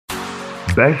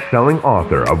best-selling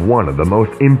author of one of the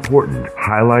most important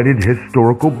highlighted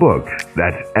historical books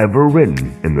that's ever written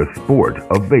in the sport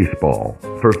of baseball.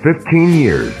 For 15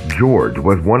 years, George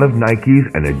was one of Nike's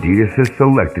and Adidas's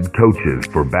selected coaches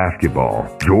for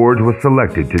basketball. George was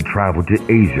selected to travel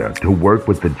to Asia to work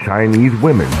with the Chinese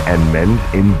women's and men's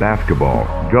in basketball,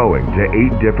 going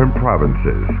to 8 different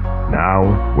provinces.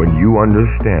 Now, when you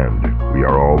understand, we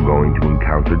are all going to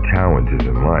encounter challenges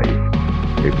in life.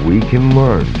 If we can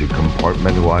learn to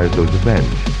compartmentalize those events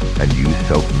and use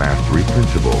self-mastery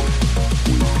principles,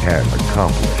 we can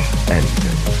accomplish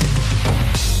anything.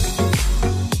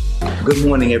 Good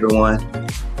morning, everyone.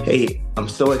 Hey, I'm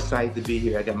so excited to be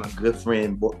here. I got my good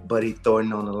friend, Buddy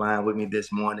Thornton, on the line with me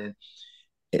this morning,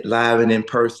 live and in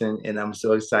person, and I'm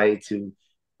so excited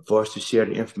for us to share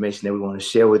the information that we want to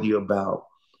share with you about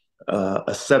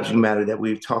a subject matter that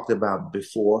we've talked about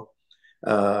before,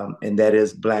 and that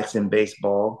is Blacks in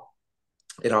baseball.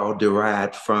 It all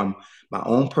derived from my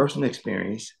own personal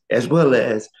experience, as well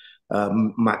as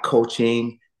my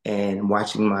coaching and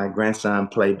watching my grandson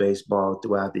play baseball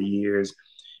throughout the years.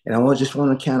 And I just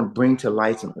want to kind of bring to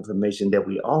light some information that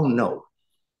we all know,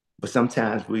 but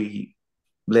sometimes we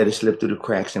let it slip through the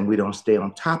cracks and we don't stay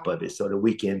on top of it so that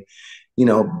we can,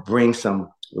 bring some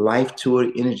life to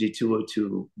it, energy to it,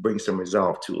 to bring some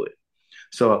resolve to it.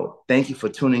 So thank you for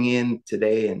tuning in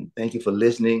today, and thank you for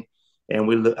listening. And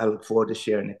I look forward to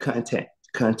sharing the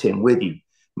content with you,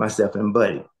 myself and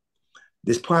Buddy.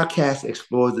 This podcast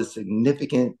explores the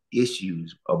significant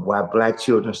issues of why Black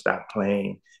children stop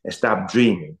playing and stop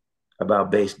dreaming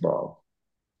about baseball.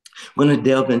 We're going to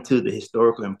delve into the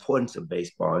historical importance of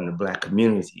baseball in the Black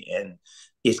community and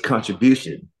its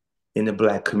contribution in the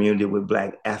Black community with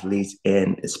Black athletes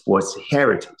and sports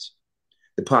heritage.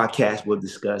 The podcast will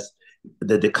discuss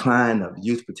the decline of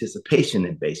youth participation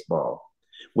in baseball,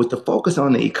 with the focus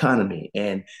on the economy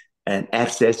and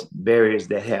access barriers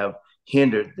that have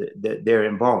hindered their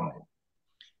involvement.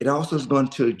 It also is going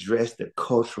to address the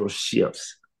cultural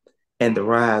shifts and the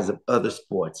rise of other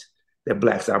sports that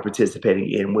Blacks are participating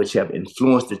in, which have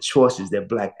influenced the choices that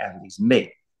Black athletes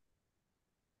make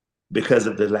because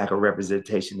of the lack of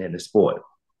representation in the sport.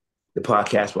 The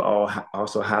podcast will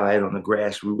also highlight on the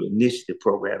grassroots initiative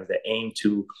programs that aim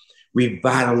to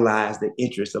revitalize the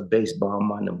interest of baseball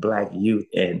among the Black youth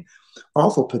and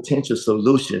offer potential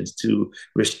solutions to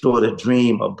restore the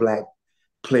dream of Black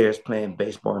players playing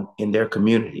baseball in their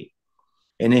community.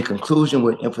 And in conclusion,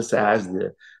 we'll emphasize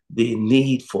the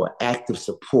need for active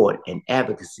support and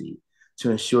advocacy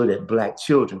to ensure that Black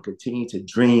children continue to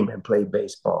dream and play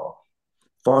baseball,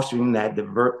 fostering that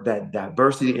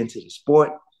diversity into the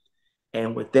sport.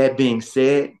 And with that being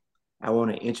said, I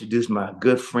want to introduce my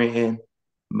good friend,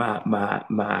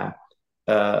 the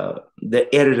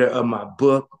editor of my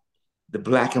book, The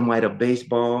Black and White of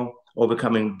Baseball,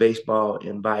 Overcoming Baseball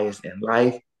and Bias in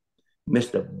Life,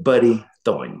 Mr. Buddy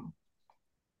Thornton.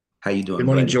 How you doing, Good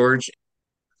morning, buddy? George.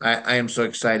 I am so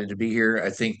excited to be here. I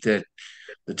think that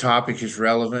the topic is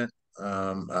relevant.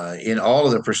 In all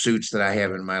of the pursuits that I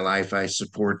have in my life, I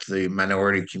support the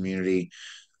minority community.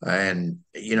 And,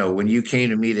 when you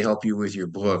came to me to help you with your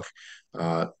book,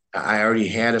 I already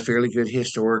had a fairly good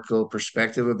historical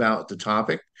perspective about the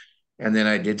topic. And then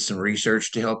I did some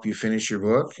research to help you finish your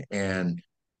book. And,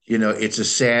 it's a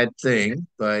sad thing,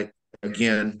 but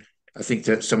again, I think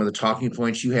that some of the talking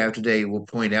points you have today will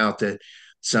point out that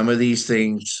some of these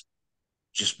things,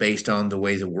 just based on the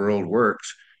way the world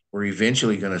works, we're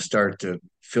eventually going to start to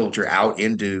filter out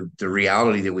into the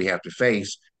reality that we have to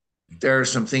face. There are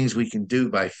some things we can do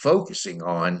by focusing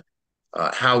on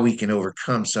how we can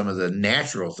overcome some of the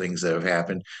natural things that have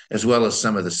happened, as well as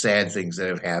some of the sad things that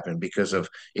have happened because of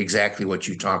exactly what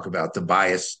you talk about, the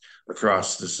bias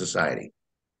across the society.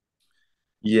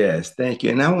 Yes, thank you.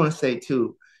 And I want to say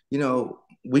too,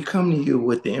 we come to you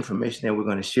with the information that we're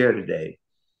going to share today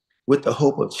with the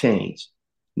hope of change,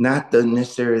 not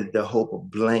necessarily the hope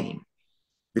of blame.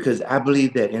 Because I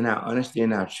believe that in our honesty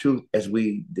and our truth, as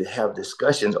we have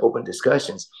discussions, open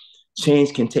discussions,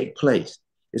 change can take place.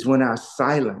 It's when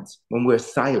when we're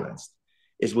silenced,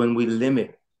 is when we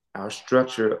limit our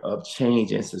structure of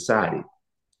change in society.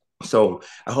 So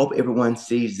I hope everyone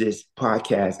sees this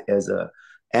podcast as a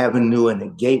avenue and a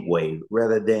gateway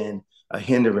rather than a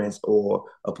hindrance or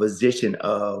a position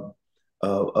of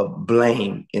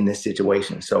blame in this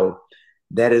situation. So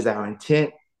that is our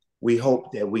intent. We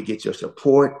hope that we get your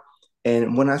support.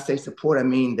 And when I say support, I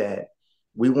mean that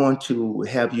we want to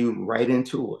have you write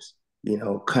into us,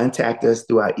 contact us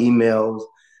through our emails,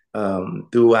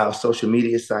 through our social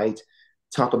media sites,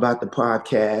 talk about the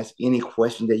podcast, any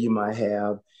question that you might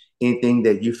have, anything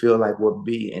that you feel like will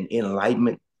be an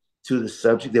enlightenment to the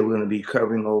subject that we're going to be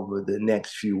covering over the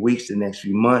next few weeks, the next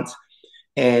few months,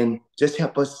 and just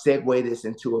help us segue this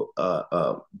into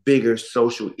a bigger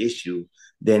social issue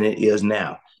than it is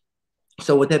now.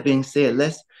 So, with that being said,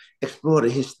 let's explore the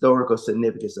historical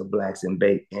significance of blacks in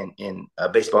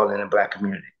baseball and in the black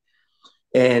community.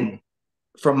 And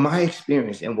from my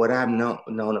experience and what I've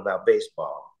known about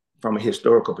baseball from a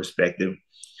historical perspective,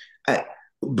 I,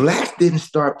 blacks didn't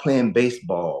start playing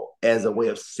baseball as a way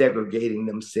of segregating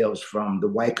themselves from the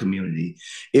white community.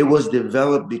 It was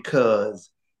developed because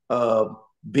of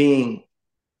being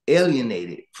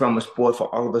alienated from a sport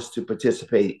for all of us to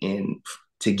participate in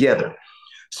together.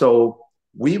 So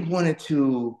we wanted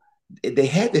to, they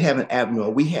had to have an avenue,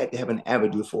 or we had to have an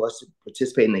avenue for us to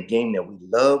participate in a game that we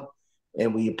love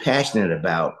and we're passionate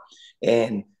about.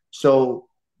 And so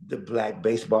the black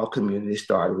baseball community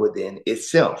started within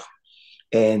itself.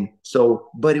 And so,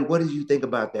 Buddy, what did you think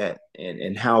about that?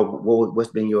 And how,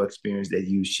 what's been your experience that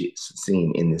you've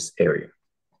seen in this area?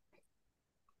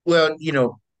 Well,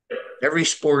 every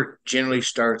sport generally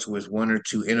starts with one or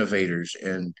two innovators.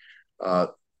 And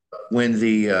when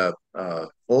the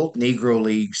old Negro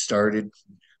League started,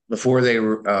 before they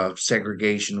were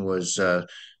segregation was the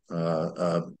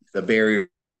barrier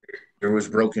was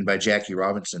broken by Jackie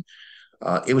Robinson.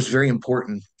 It was very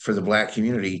important for the black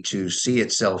community to see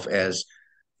itself as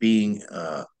being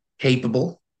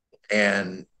capable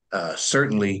and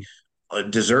certainly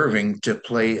deserving to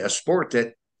play a sport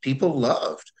that people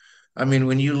loved. I mean,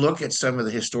 when you look at some of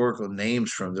the historical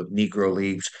names from the Negro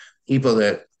Leagues, people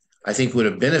that I think would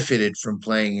have benefited from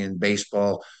playing in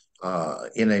baseball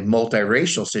in a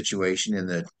multiracial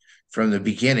situation from the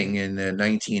beginning in the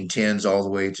 1910s all the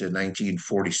way to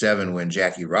 1947 when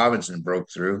Jackie Robinson broke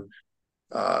through.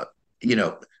 Uh, you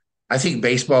know, I think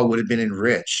baseball would have been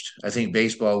enriched. I think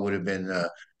baseball would have been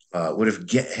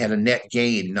had a net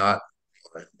gain, not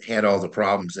had all the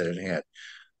problems that it had.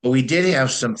 But we did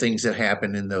have some things that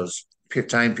happened in those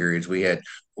time periods. We had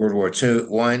World War II,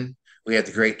 one, we had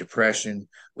the Great Depression,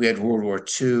 we had World War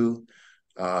II.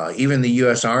 Even the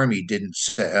U.S. Army didn't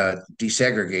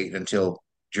desegregate until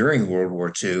during World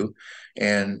War II,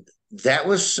 and that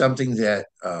was something that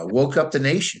woke up the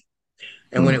nation.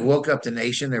 And when it woke up the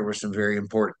nation, there were some very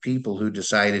important people who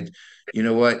decided, you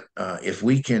know what, if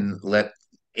we can let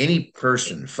any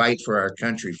person fight for our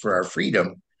country, for our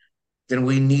freedom, then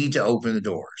we need to open the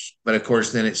doors. But of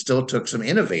course, then it still took some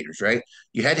innovators, right?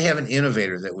 You had to have an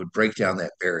innovator that would break down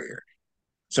that barrier.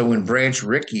 So when Branch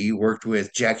Rickey worked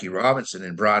with Jackie Robinson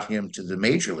and brought him to the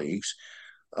major leagues,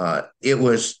 it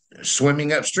was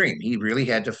swimming upstream. He really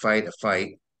had to fight a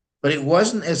fight, but it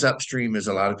wasn't as upstream as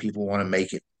a lot of people want to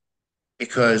make it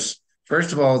because,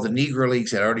 first of all, the Negro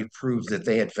Leagues had already proved that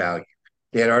they had value.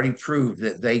 They had already proved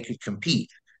that they could compete.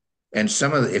 And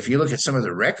if you look at some of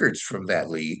the records from that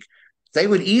league, they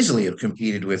would easily have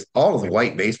competed with all of the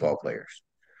white baseball players.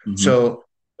 Mm-hmm. So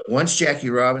once Jackie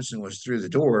Robinson was through the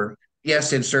door,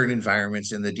 yes, in certain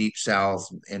environments in the deep South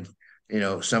and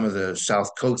some of the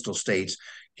South coastal states,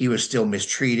 he was still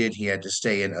mistreated. He had to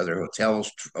stay in other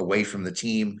hotels away from the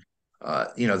team.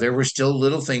 There were still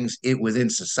little things within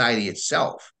society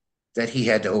itself that he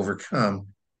had to overcome.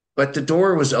 But the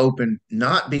door was open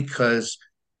not because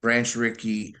Branch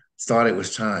Rickey thought it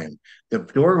was time. The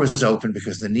door was open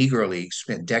because the Negro League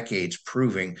spent decades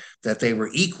proving that they were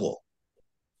equal.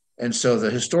 And so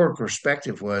the historical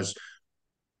perspective was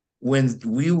when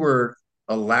we were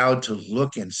allowed to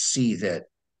look and see that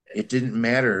it didn't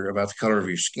matter about the color of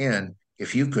your skin.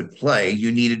 If you could play,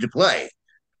 you needed to play.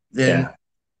 Yeah. Then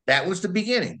that was the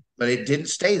beginning, but it didn't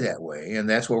stay that way. And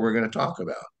that's what we're going to talk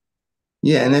about.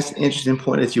 Yeah, and that's an interesting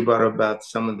point that you brought up about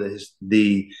some of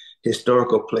the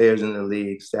historical players in the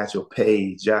league, Satchel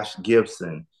Paige, Josh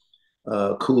Gibson,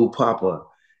 Cool Papa,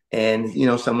 and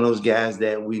some of those guys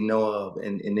that we know of.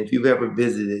 And if you've ever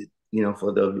visited,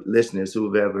 for the listeners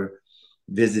who've ever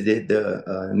visited the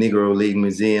Negro League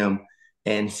Museum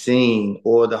and seen,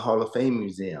 or the Hall of Fame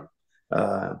Museum,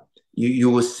 uh,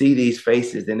 you will see these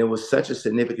faces. And it was such a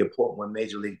significant point when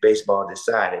Major League Baseball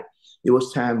decided it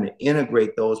was time to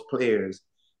integrate those players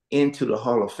into the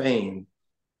Hall of Fame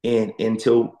and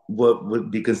into what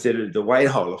would be considered the White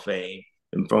Hall of Fame.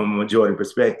 And from a majority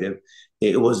perspective,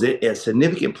 it was a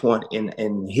significant point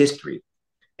in history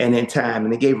and in time,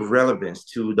 and it gave relevance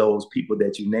to those people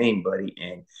that you named, Buddy.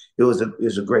 And it was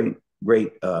a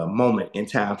great moment in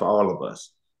time for all of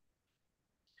us.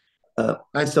 Uh,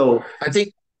 I, so, I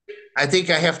think I think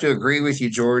I have to agree with you,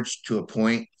 George, to a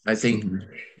point. I think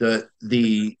mhm,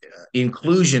 the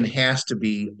inclusion has to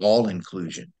be all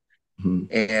inclusion. mhm,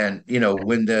 And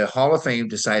when the Hall of Fame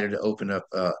decided to open up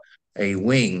a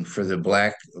wing for the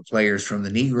black players from the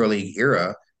Negro League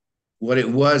era, what it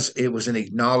was an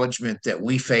acknowledgement that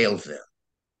we failed them.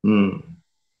 Mm.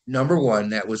 Number one,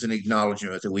 that was an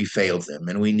acknowledgement that we failed them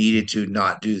and we needed to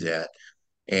not do that.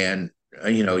 And,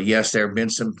 yes, there have been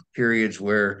some periods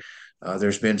where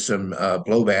there's been some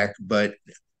blowback, but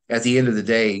at the end of the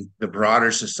day, the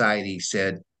broader society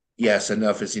said, yes,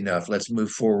 enough is enough. Let's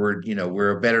move forward.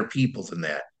 We're a better people than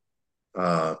that.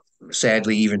 Uh,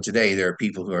 Sadly, even today, there are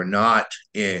people who are not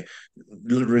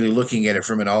really looking at it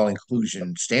from an all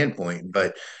inclusion standpoint.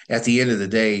 But at the end of the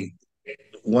day,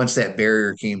 once that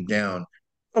barrier came down,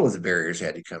 all of the barriers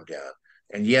had to come down.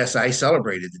 And yes, I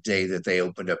celebrated the day that they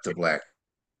opened up the Black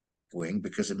Wing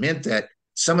because it meant that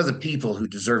some of the people who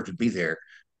deserved to be there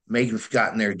may have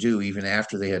gotten their due even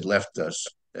after they had left us.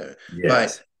 But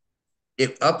Yes.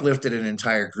 it uplifted an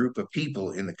entire group of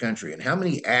people in the country. And how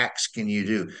many acts can you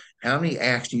do? How many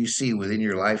acts do you see within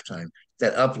your lifetime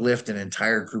that uplift an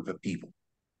entire group of people?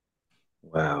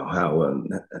 Wow. How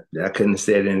I couldn't have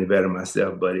said it any better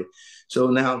myself, buddy. So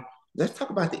now let's talk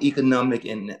about the economic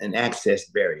and access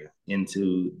barrier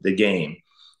into the game.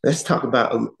 Let's talk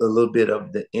about a little bit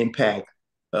of the impact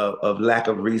of lack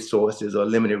of resources or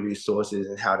limited resources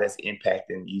and how that's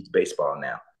impacting youth baseball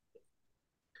now.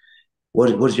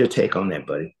 What is your take on that,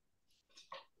 buddy?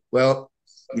 Well,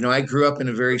 I grew up in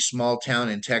a very small town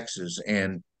in Texas,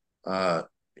 and uh,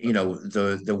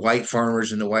 the white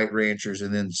farmers and the white ranchers,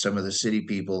 and then some of the city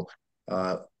people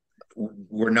uh,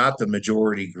 were not the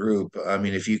majority group. I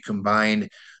mean, if you combine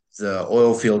the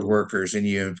oil field workers and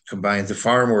you combine the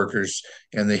farm workers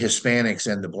and the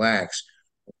Hispanics and the blacks,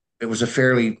 it was a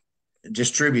fairly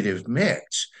distributive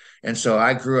mix. And so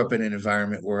I grew up in an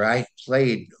environment where I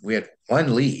played, we had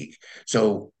one league.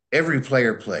 So every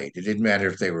player played. It didn't matter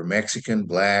if they were Mexican,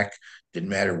 black, didn't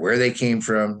matter where they came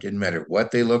from, didn't matter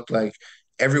what they looked like.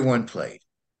 Everyone played.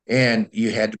 And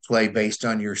you had to play based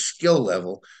on your skill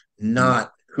level, Mhm.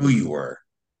 not who you were.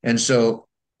 And so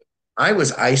I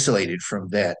was isolated from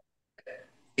that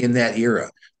in that era.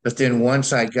 But then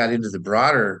once I got into the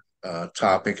broader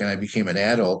topic and I became an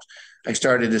adult, I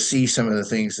started to see some of the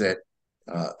things that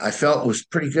I felt was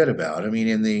pretty good about. I mean,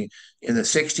 in the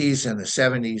 '60s and the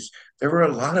 '70s, there were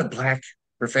a lot of black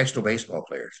professional baseball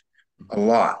players, a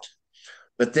lot.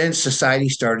 But then society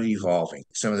started evolving.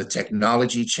 Some of the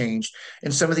technology changed,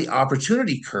 and some of the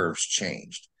opportunity curves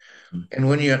changed. And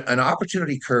when an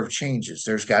opportunity curve changes,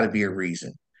 there's got to be a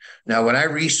reason. Now, when I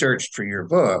researched for your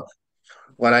book,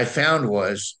 what I found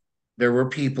was there were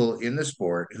people in the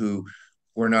sport who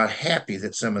were not happy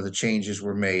that some of the changes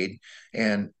were made,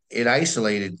 and it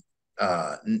isolated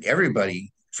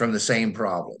everybody from the same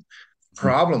problem.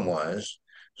 Problem was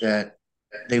that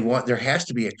there has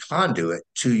to be a conduit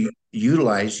to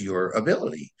utilize your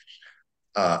ability.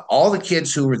 All the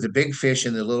kids who were the big fish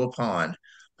in the little pond,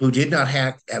 who did not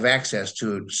have access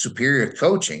to superior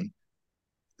coaching,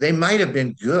 they might have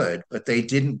been good, but they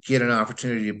didn't get an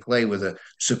opportunity to play with a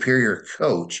superior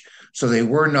coach. So they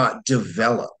were not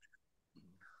developed.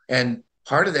 And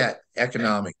part of that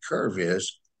economic curve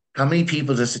is how many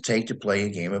people does it take to play a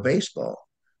game of baseball?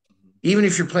 Even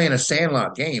if you're playing a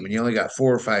sandlot game and you only got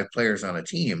 4 or 5 players on a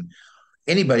team,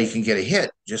 anybody can get a hit.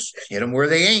 Just hit them where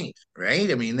they ain't, right?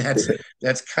 I mean,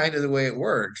 that's kind of the way it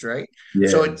works, right?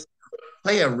 So Yes.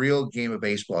 play a real game of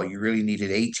baseball, you really needed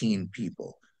 18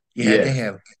 people. You had to Yes.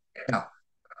 have now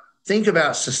think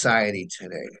about society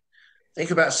today. Think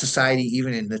about society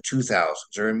even in the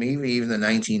 2000s or maybe even the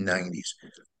 1990s.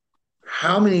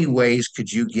 How many ways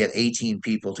could you get 18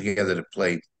 people together to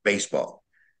play baseball?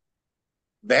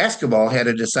 Basketball had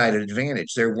a decided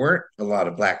advantage. There weren't a lot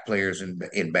of black players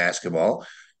in basketball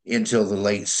until the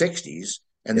late 60s.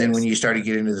 And then when Yes. you started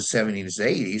getting into the 70s,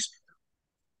 80s,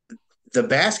 the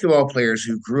basketball players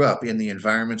who grew up in the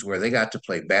environments where they got to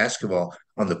play basketball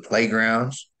on the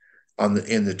playgrounds, in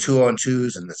the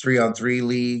 2-on-2s and the 3-on-3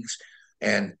 leagues,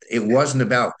 and it wasn't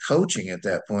about coaching at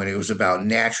that point. It was about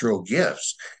natural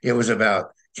gifts. It was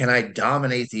about, can I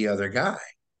dominate the other guy?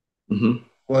 Hmm.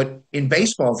 But in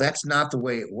baseball, that's not the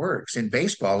way it works. In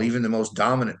baseball, even the most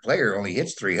dominant player only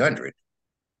hits 300.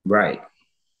 Right.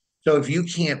 So if you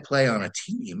can't play on a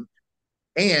team,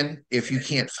 and if you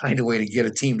can't find a way to get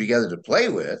a team together to play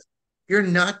with, you're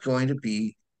not going to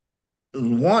be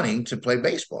wanting to play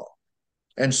baseball.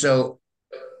 And so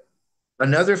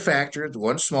another factor, the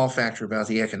one small factor about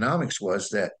the economics was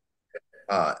that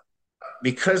uh,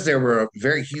 because there were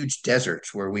very huge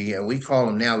deserts where we call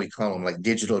them now, we call them like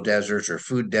digital deserts or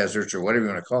food deserts or whatever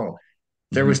you want to call them.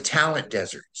 There was Hmm. talent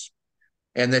deserts,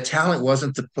 and the talent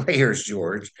wasn't the players,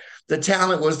 George. The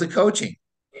talent was the coaching.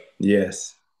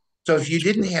 Yes. So if you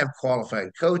didn't have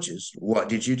qualified coaches, what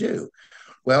did you do?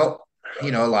 Well,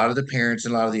 a lot of the parents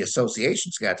and a lot of the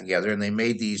associations got together and they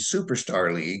made these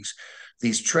superstar leagues,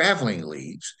 these traveling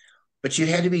leagues, but you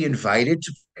had to be invited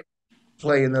to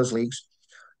play in those leagues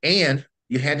and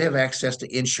you had to have access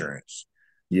to insurance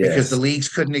because the Yes, leagues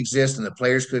couldn't exist and the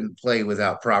players couldn't play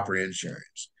without proper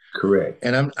insurance. correct.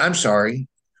 And I'm sorry,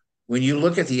 when you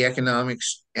look at the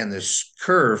economics and this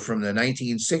curve from the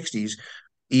 1960s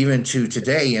even to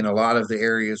today in a lot of the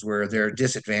areas where there are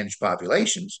disadvantaged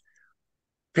populations,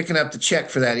 picking up the check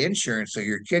for that insurance so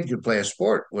your kid could play a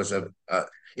sport was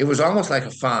it was almost like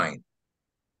a fine.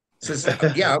 Says,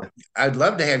 yeah, I'd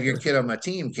love to have your kid on my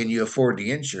team. Can you afford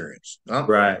the insurance? Well,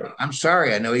 Right. I'm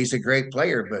sorry. I know he's a great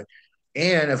player, but,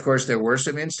 and of course, there were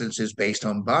some instances based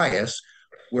on bias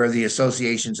where the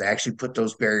associations actually put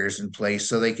those barriers in place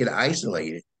so they could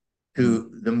isolate it Mhm.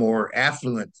 to the more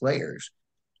affluent players.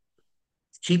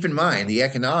 Keep in mind, the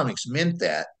economics meant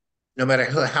that no matter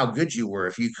how good you were,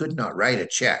 if you could not write a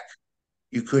check,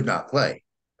 you could not play.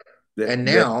 And That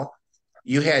now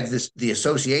you had the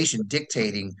association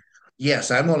dictating,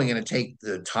 yes, I'm only going to take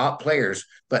the top players,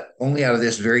 but only out of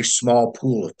this very small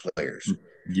pool of players.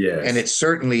 And yes. it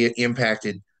certainly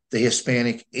impacted the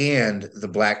Hispanic and the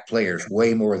black players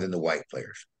way more than the white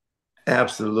players.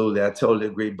 Absolutely, I totally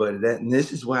agree. But that, and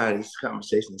this is why this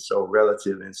conversation is so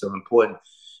relative and so important,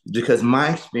 because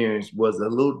my experience was a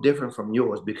little different from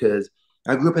yours. Because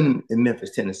I grew up in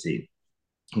Memphis, Tennessee,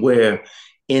 where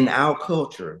in our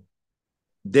culture,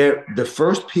 the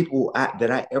first people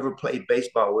that I ever played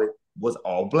baseball with was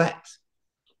all blacks,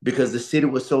 because the city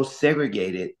was so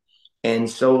segregated and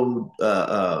so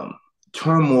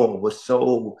turmoil was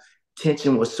so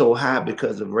tension was so high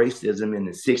because of racism in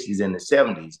the 60s and the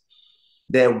 70s,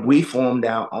 that we formed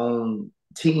our own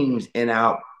teams in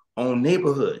our own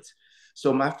neighborhoods.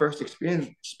 So my first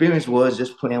experience was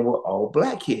just playing with all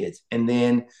black kids. And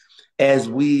then as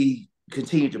we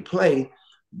continued to play,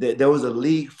 there was a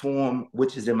league formed,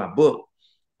 which is in my book.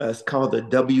 It's called the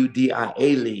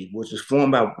WDIA League, which was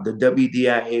formed by the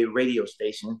WDIA radio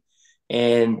station,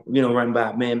 and run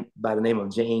by a man by the name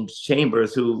of James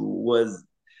Chambers, who was,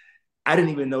 I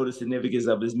didn't even know the significance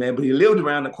of this man, but he lived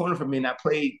around the corner from me, and I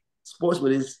played sports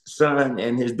with his son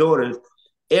and his daughters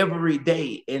every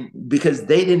day. And because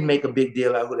they didn't make a big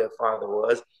deal out of who their father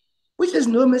was, we just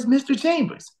knew him as Mr.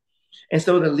 Chambers. And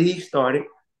so the league started,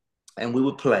 and we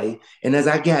would play. And as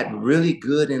I got really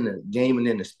good in the game and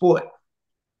in the sport,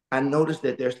 I noticed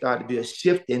that there started to be a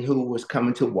shift in who was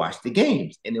coming to watch the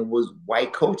games. And it was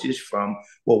white coaches from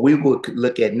what we would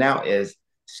look at now as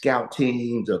scout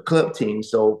teams or club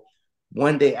teams. So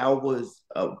one day I was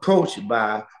approached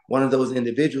by one of those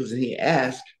individuals, and he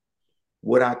asked,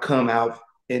 would I come out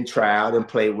and try out and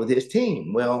play with his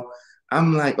team? Well,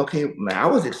 I'm like, okay, man, I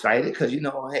was excited because,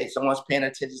 hey, someone's paying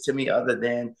attention to me other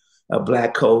than a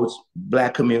black coach,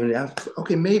 black community. I was like,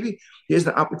 okay, maybe here's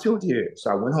an opportunity here.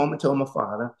 So I went home and told my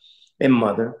father and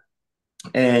mother,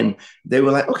 and they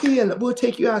were like, okay, yeah, we'll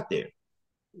take you out there.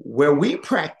 Where we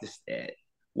practiced at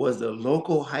was the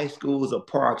local high schools or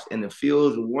parks, and the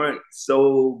fields weren't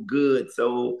so good,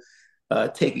 so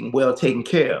taken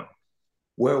care of.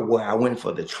 Where I went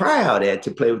for the tryout at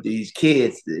to play with these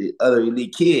kids, the other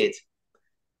elite kids,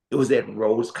 it was at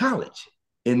Rhodes College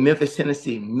in Memphis,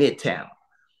 Tennessee, Midtown.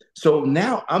 So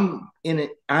now I'm in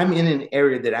an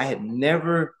area that I had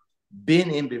never been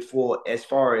in before, as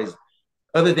far as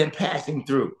other than passing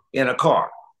through in a car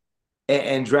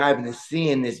and driving and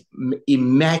seeing this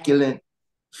immaculate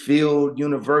field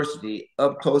university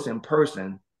up close in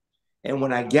person. And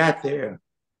when I got there,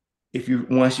 if you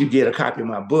once you get a copy of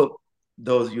my book,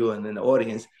 those of you in the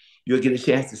audience, you'll get a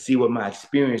chance to see what my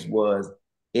experience was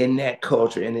in that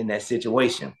culture and in that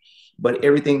situation. But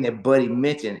everything that Buddy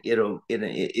mentioned,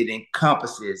 it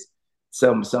encompasses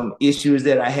some issues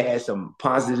that I had, some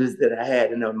positives that I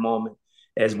had in that moment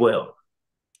as well.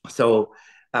 So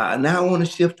now I want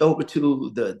to shift over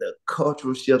to the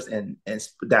cultural shifts and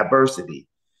diversity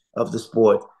of the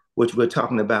sport, which we're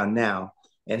talking about now,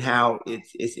 and how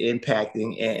it's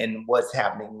impacting and what's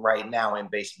happening right now in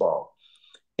baseball.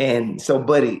 And so,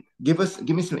 buddy, give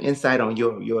me some insight on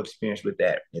your experience with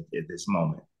that at this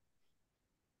moment.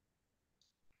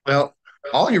 Well,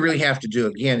 all you really have to do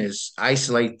again is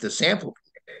isolate the sample.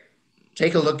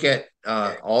 Take a look at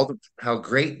how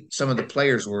great some of the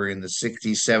players were in the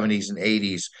 60s, 70s, and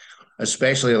 80s,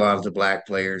 especially a lot of the black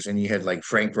players. And you had like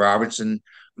Frank Robertson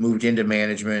moved into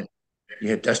management. You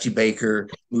had Dusty Baker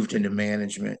moved into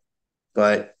management,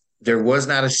 but there was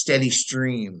not a steady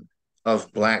stream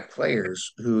of black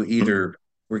players who either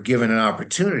were given an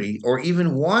opportunity or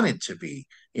even wanted to be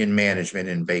in management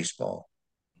in baseball.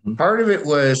 Mhm. Part of it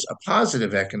was a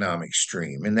positive economic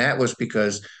stream, and that was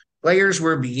because Players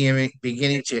were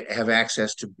beginning to have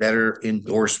access to better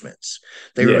endorsements.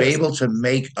 They were Yes. able to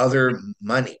make other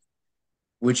money.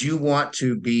 Would you want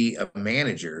to be a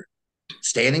manager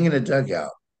standing in a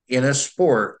dugout in a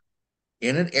sport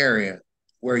in an area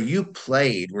where you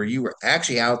played, where you were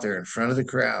actually out there in front of the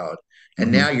crowd, and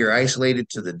Hmm. now you're isolated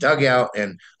to the dugout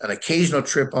and an occasional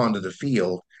trip onto the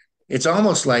field? It's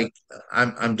almost like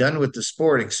I'm done with the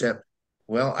sport, except,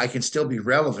 well, I can still be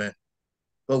relevant,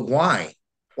 but why?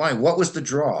 Why? What was the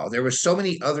draw? There were so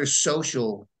many other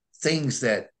social things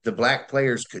that the black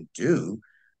players could do,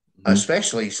 Hmm.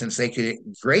 especially since they could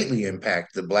greatly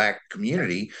impact the black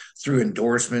community through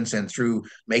endorsements and through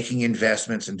making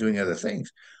investments and doing other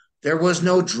things. There was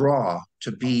no draw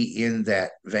to be in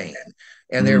that vein.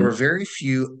 And there Hmm. were very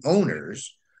few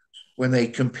owners when they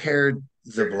compared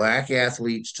the black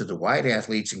athletes to the white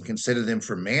athletes and considered them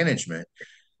for management.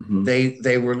 Hmm.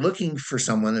 They were looking for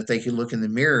someone that they could look in the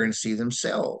mirror and see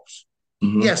themselves.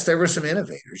 Hmm. Yes, there were some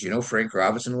innovators. Frank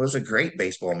Robinson was a great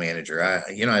baseball manager.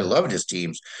 I loved his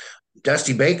teams.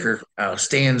 Dusty Baker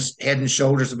stands head and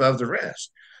shoulders above the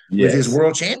rest with his Yes.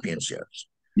 world championships.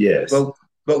 Yes. But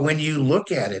but when you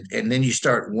look at it and then you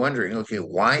start wondering, okay,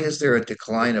 why is there a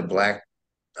decline of black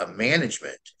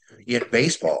management in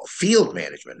baseball, field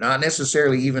management, not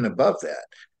necessarily even above that,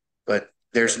 but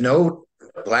there's no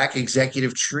black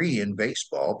executive tree in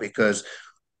baseball because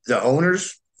the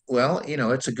owners, well,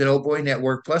 it's a good old boy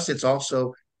network. Plus, it's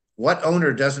also, what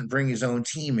owner doesn't bring his own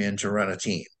team in to run a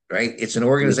team, right? It's an Yeah.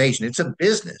 organization, it's a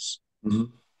business. Hmm.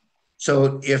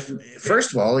 So if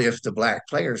first of all, if the black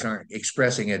players aren't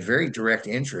expressing a very direct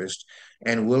interest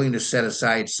and willing to set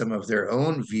aside some of their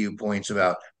own viewpoints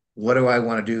about what do I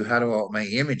want to do, how do I want my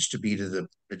image to be to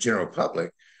the general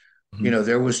public, Hmm.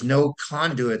 there was no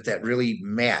conduit that really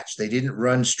matched. They didn't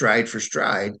run stride for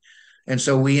stride. And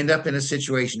so we end up in a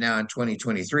situation now in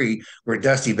 2023 where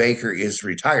Dusty Baker is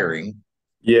retiring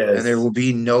and there Yes. will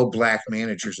be no black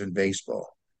managers in baseball.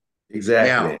 Exactly.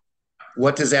 Now,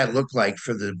 what does that look like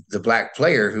for the black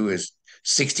player who is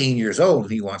 16 years old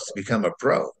and he wants to become a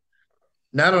pro?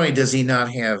 Not only does he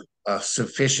not have a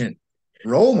sufficient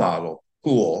role model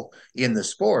pool in the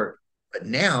sport, but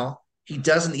now he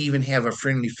doesn't even have a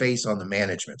friendly face on the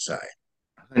management side.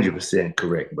 100%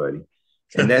 correct, buddy.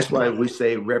 And that's why we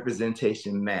say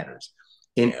representation matters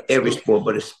in every Absolutely. sport,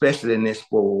 but especially in this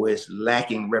sport where it's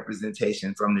lacking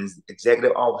representation from these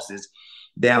executive offices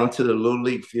down to the little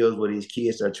league fields where these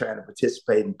kids are trying to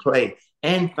participate and play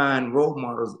and find role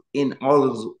models in all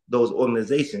of those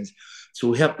organizations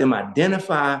to help them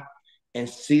identify and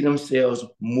see themselves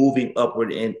moving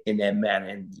upward in that manner.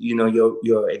 And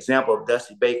your example of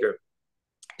Dusty Baker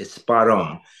is spot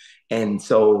on. And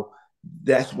so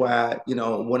that's why,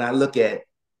 when I look at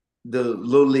the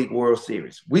Little League World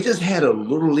Series, we just had a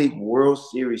Little League World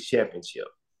Series championship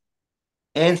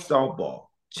and softball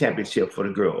championship for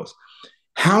the girls.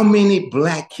 How many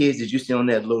black kids did you see on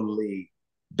that Little League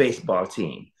baseball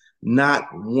team? Not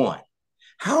one.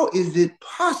 How is it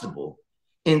possible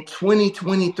in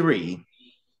 2023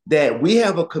 that we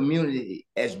have a community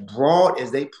as broad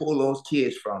as they pull those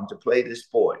kids from to play this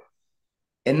sport,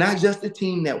 and not just the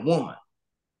team that won,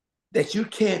 that you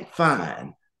can't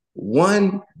find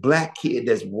one black kid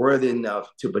that's worthy enough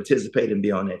to participate and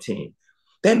be on that team?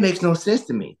 That makes no sense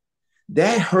to me.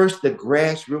 That hurts the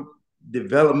grassroots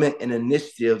development and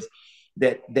initiatives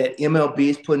that MLB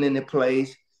is putting into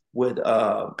place with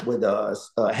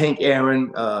Hank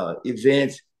Aaron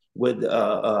events, with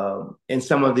and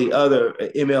some of the other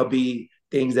MLB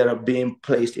things that are being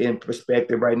placed in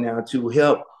perspective right now to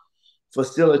help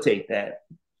facilitate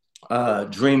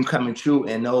that dream coming true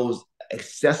and those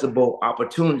accessible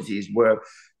opportunities where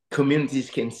communities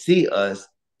can see us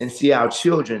and see our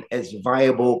children as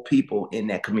viable people in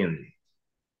that community.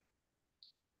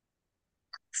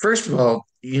 First of all,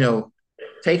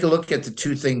 take a look at the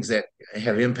two things that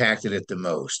have impacted it the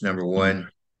most. Number Mm-hmm. one,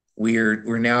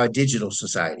 we're now a digital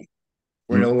society.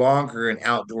 We're no longer an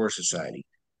outdoor society.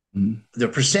 Mm-hmm. The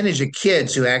percentage of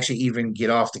kids who actually even get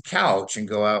off the couch and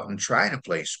go out and try to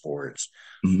play sports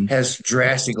Mm-hmm. has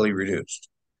drastically reduced.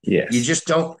 You Yes. just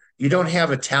don't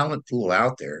have a talent pool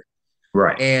out there.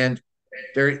 Right. And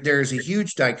there's a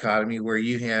huge dichotomy where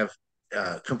you have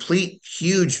complete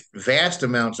huge vast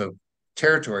amounts of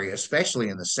territory, especially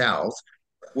in the South,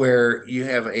 where you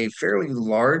have a fairly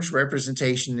large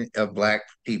representation of black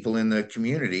people in the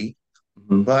community,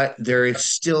 Mm-hmm. but there is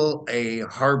still a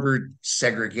harbored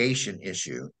segregation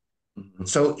issue. Mm-hmm.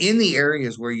 So in the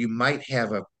areas where you might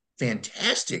have a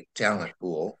fantastic talent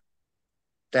pool,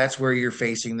 that's where you're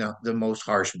facing the most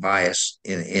harsh bias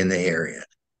in the area.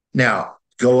 Now,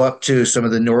 Go up to some of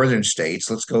the northern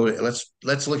states.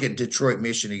 Let's look at Detroit,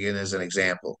 Michigan as an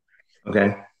example.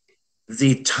 Okay.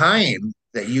 The time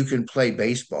that you can play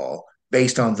baseball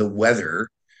based on the weather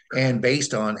and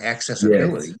based on Yes.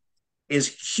 accessibility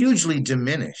is hugely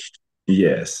diminished.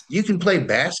 Yes. You can play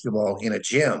basketball in a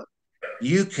gym.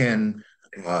 You can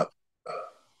uh,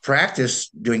 practice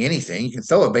doing anything. You can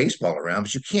throw a baseball around,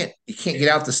 but you can't get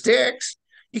out the sticks.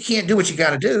 You can't do what you got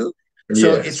to do.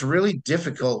 So Yes. it's really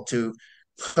difficult to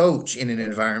coach in an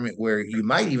environment where you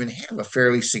might even have a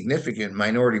fairly significant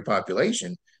minority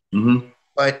population, Hmm.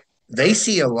 but they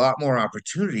see a lot more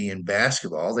opportunity in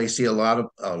basketball. They see a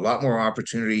lot more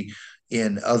opportunity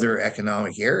in other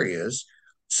economic areas.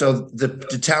 So the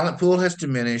talent pool has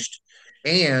diminished,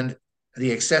 and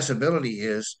the accessibility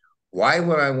is, why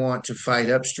would I want to fight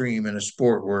upstream in a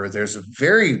sport where there's a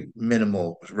very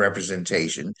minimal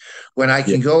representation when I Yeah.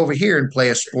 can go over here and play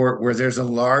a sport where there's a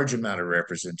large amount of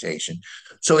representation?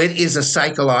 So it is a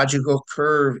psychological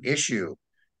curve issue.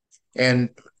 And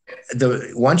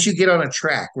the once you get on a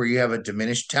track where you have a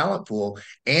diminished talent pool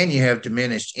and you have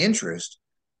diminished interest,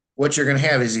 what you're going to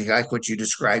have is like what you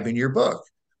describe in your book.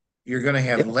 You're going to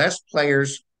have Yeah. less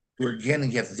players who are going to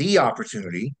get the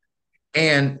opportunity,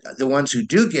 and the ones who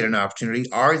do get an opportunity,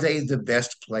 are they the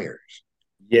best players?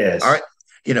 All Yes. right,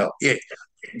 it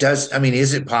does. I mean,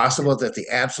 is it possible that the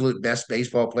absolute best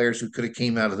baseball players who could have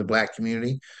came out of the black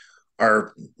community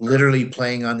are literally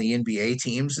playing on the NBA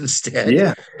teams instead?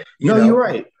 Yeah. You No, you're know,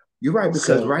 right. You're right, because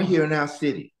so right here in our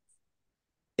city,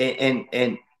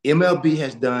 and MLB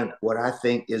has done what I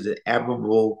think is an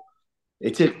admirable.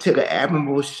 It took an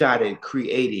admirable shot at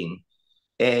creating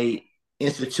a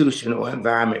institution or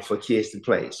environment for kids to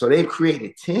play. So they've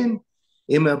created 10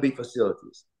 MLB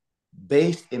facilities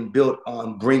based and built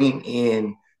on bringing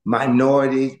in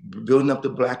minorities, building up the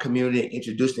black community,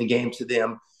 introducing the game to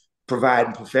them,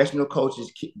 providing professional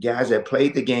coaches, guys that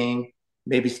played the game,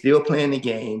 maybe still playing the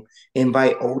game,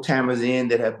 invite old timers in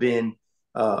that have been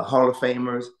Hall of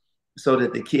Famers, so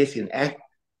that the kids can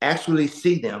actually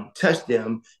see them, touch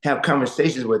them, have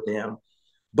conversations with them.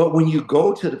 But when you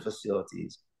go to the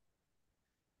facilities,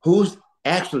 who's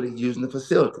actually using the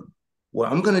facility? Well,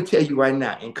 I'm going to tell you right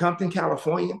now, in Compton,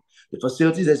 California, the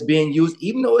facilities that's being used,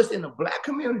 even though it's in the black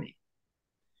community,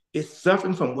 it's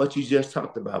suffering from what you just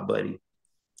talked about, buddy.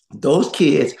 Those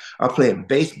kids are playing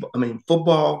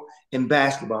football and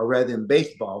basketball rather than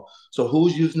baseball. So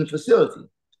who's using the facility?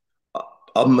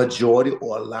 A majority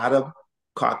or a lot of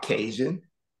Caucasian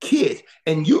kids.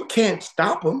 And you can't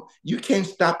stop them. You can't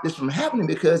stop this from happening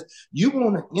because you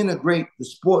want to integrate the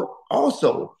sport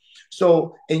also.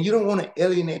 So, and you don't want to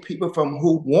alienate people from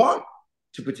who want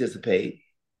to participate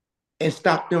and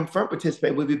stop them from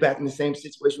participating. We'll be back in the same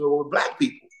situation with black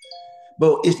people.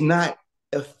 But it's not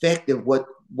effective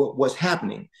what's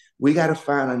happening. We got to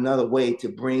find another way to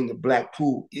bring the black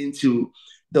pool into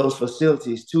those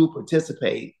facilities to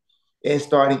participate, and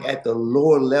starting at the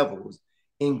lower levels,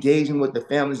 engaging with the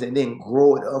families, and then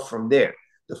grow it up from there.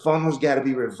 The funnel's got to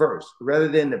be reversed. Rather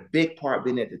than the big part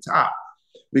being at the top,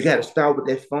 we got to start with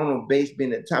that funnel base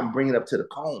being at the top and bring it up to the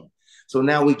cone. So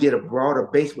now we get a broader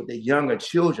base with the younger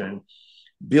children,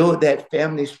 build that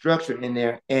family structure in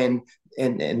there, and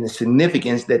the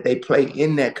significance that they play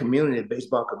in that community,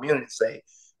 baseball community. Say,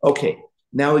 okay,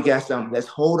 now we got something. Let's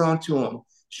hold on to them,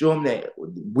 show them that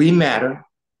we matter,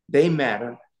 they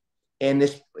matter, and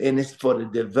it's for the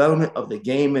development of the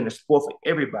game and the sport for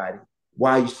everybody.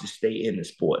 Why you should stay in the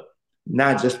sport,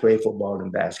 not just play football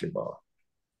and basketball.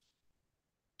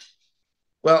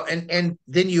 well, and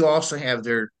then you also have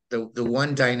the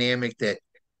one dynamic that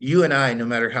you and I, no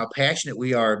matter how passionate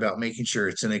we are about making sure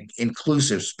it's an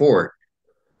inclusive sport,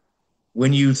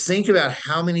 when you think about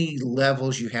how many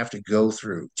levels you have to go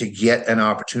through to get an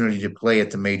opportunity to play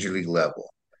at the major league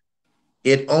level,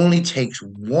 it only takes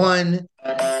one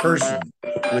person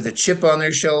with a chip on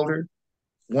their shoulder,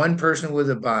 one person with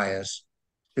a bias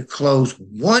to close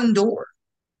one door,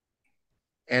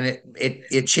 and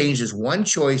it changes one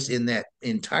choice in that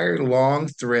entire long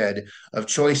thread of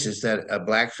choices that a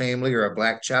black family or a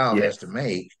black child has to Yes,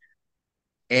 make.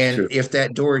 that's And true. if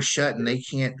that door is shut and they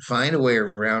can't find a way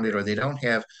around it, or they don't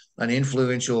have an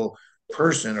influential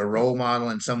person, a role model,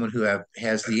 and someone who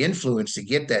has the influence to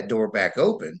get that door back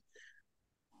open,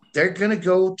 they're going to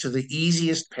go to the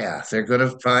easiest path. They're going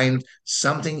to find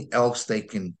something else they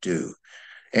can do.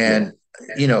 Yeah, And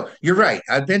you're right.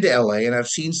 I've been to LA and I've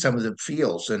seen some of the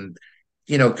fields, and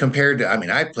compared to, I mean,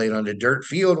 I played on a dirt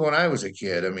field when I was a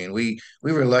kid. I mean, we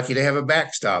were lucky to have a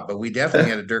backstop, but we definitely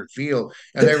had a dirt field,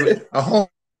 and there was a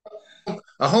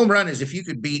home run is if you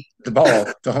could beat the ball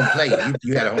to home plate,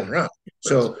 you had a home run.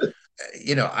 So,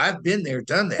 I've been there,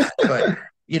 done that, but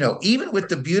even with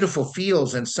the beautiful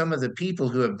fields and some of the people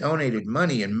who have donated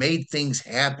money and made things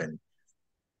happen,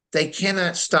 they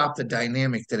cannot stop the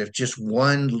dynamic that if just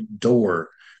one door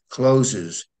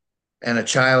closes and a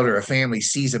child or a family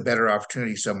sees a better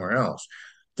opportunity somewhere else,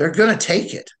 they're going to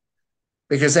take it,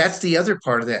 because that's the other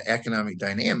part of that economic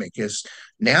dynamic is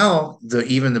now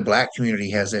even the Black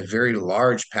community has a very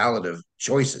large palette of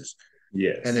choices.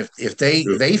 And Yes. if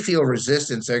they feel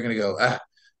resistance, they're going to go,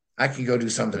 I can go do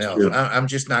something That's else. true. I'm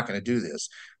just not going to do this.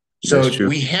 That's So true.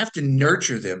 we have to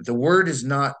nurture them. The word is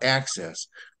not access.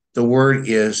 The word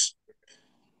is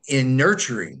in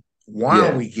nurturing while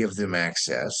Yes. we give them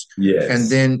access. And Yes.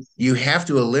 then you have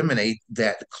to eliminate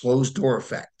that closed door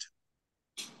effect.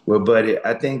 Well, buddy,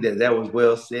 I think that was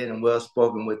well said and well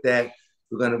spoken. With that,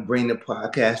 we're going to bring the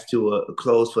podcast to a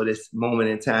close for this moment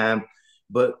in time.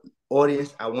 But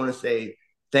audience, I want to say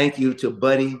thank you to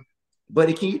Buddy.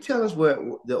 Buddy, can you tell us where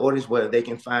the audience, where they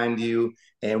can find you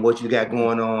and what you got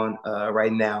going on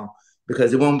right now?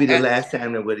 Because it won't be the last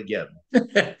time that we're together.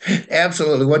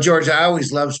 Absolutely. Well, George, I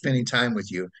always love spending time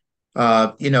with you.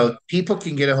 People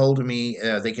can get a hold of me.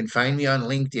 They can find me on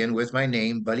LinkedIn with my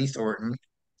name, Buddy Thornton,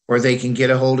 or they can get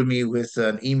a hold of me with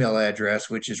an email address,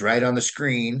 which is right on the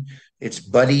screen. It's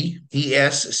Buddy,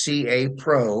 ESCA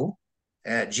Pro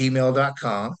at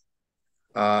gmail.com.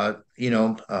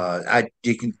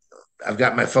 I've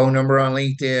got my phone number on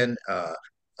LinkedIn.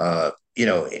 I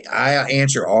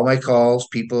answer all my calls.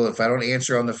 People, if I don't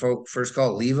answer on the first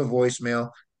call, leave a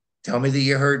voicemail. Tell me that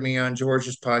you heard me on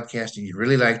George's podcast and you'd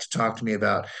really like to talk to me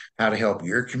about how to help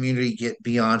your community get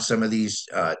beyond some of these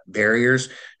barriers,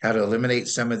 how to eliminate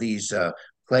some of these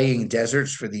playing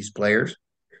deserts for these players.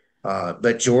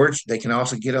 But George, they can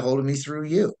also get a hold of me through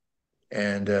you.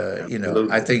 And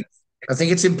Absolutely. I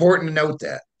think it's important to note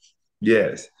that.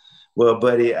 Yes. Well,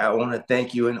 buddy, I want to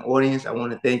thank you. And audience, I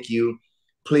want to thank you.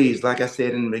 Please, like I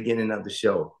said in the beginning of the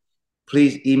show,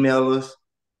 please email us,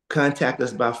 contact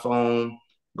us by phone,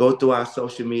 go through our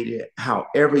social media,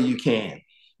 however you can.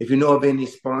 If you know of any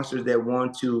sponsors that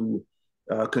want to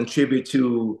contribute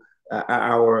to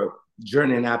our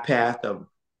journey and our path of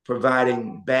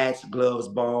providing bats, gloves,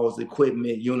 balls,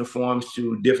 equipment, uniforms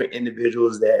to different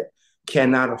individuals that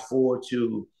cannot afford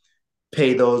to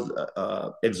pay those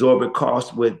exorbitant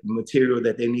costs with material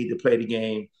that they need to play the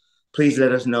game, please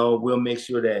let us know. We'll make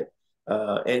sure that,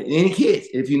 and any kids,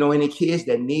 if you know any kids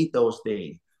that need those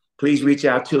things, please reach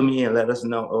out to me and let us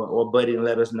know, or Buddy, and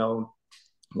let us know.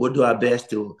 We'll do our best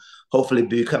to hopefully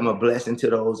become a blessing to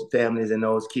those families and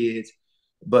those kids.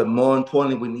 But more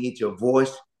importantly, we need your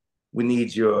voice. We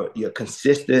need your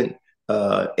consistent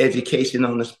education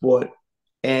on the sport.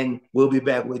 And we'll be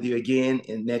back with you again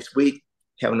in next week.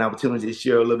 Have an opportunity to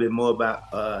share a little bit more about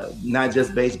not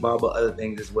just baseball, but other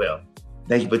things as well.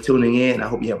 Thank you for tuning in. I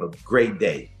hope you have a great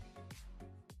day.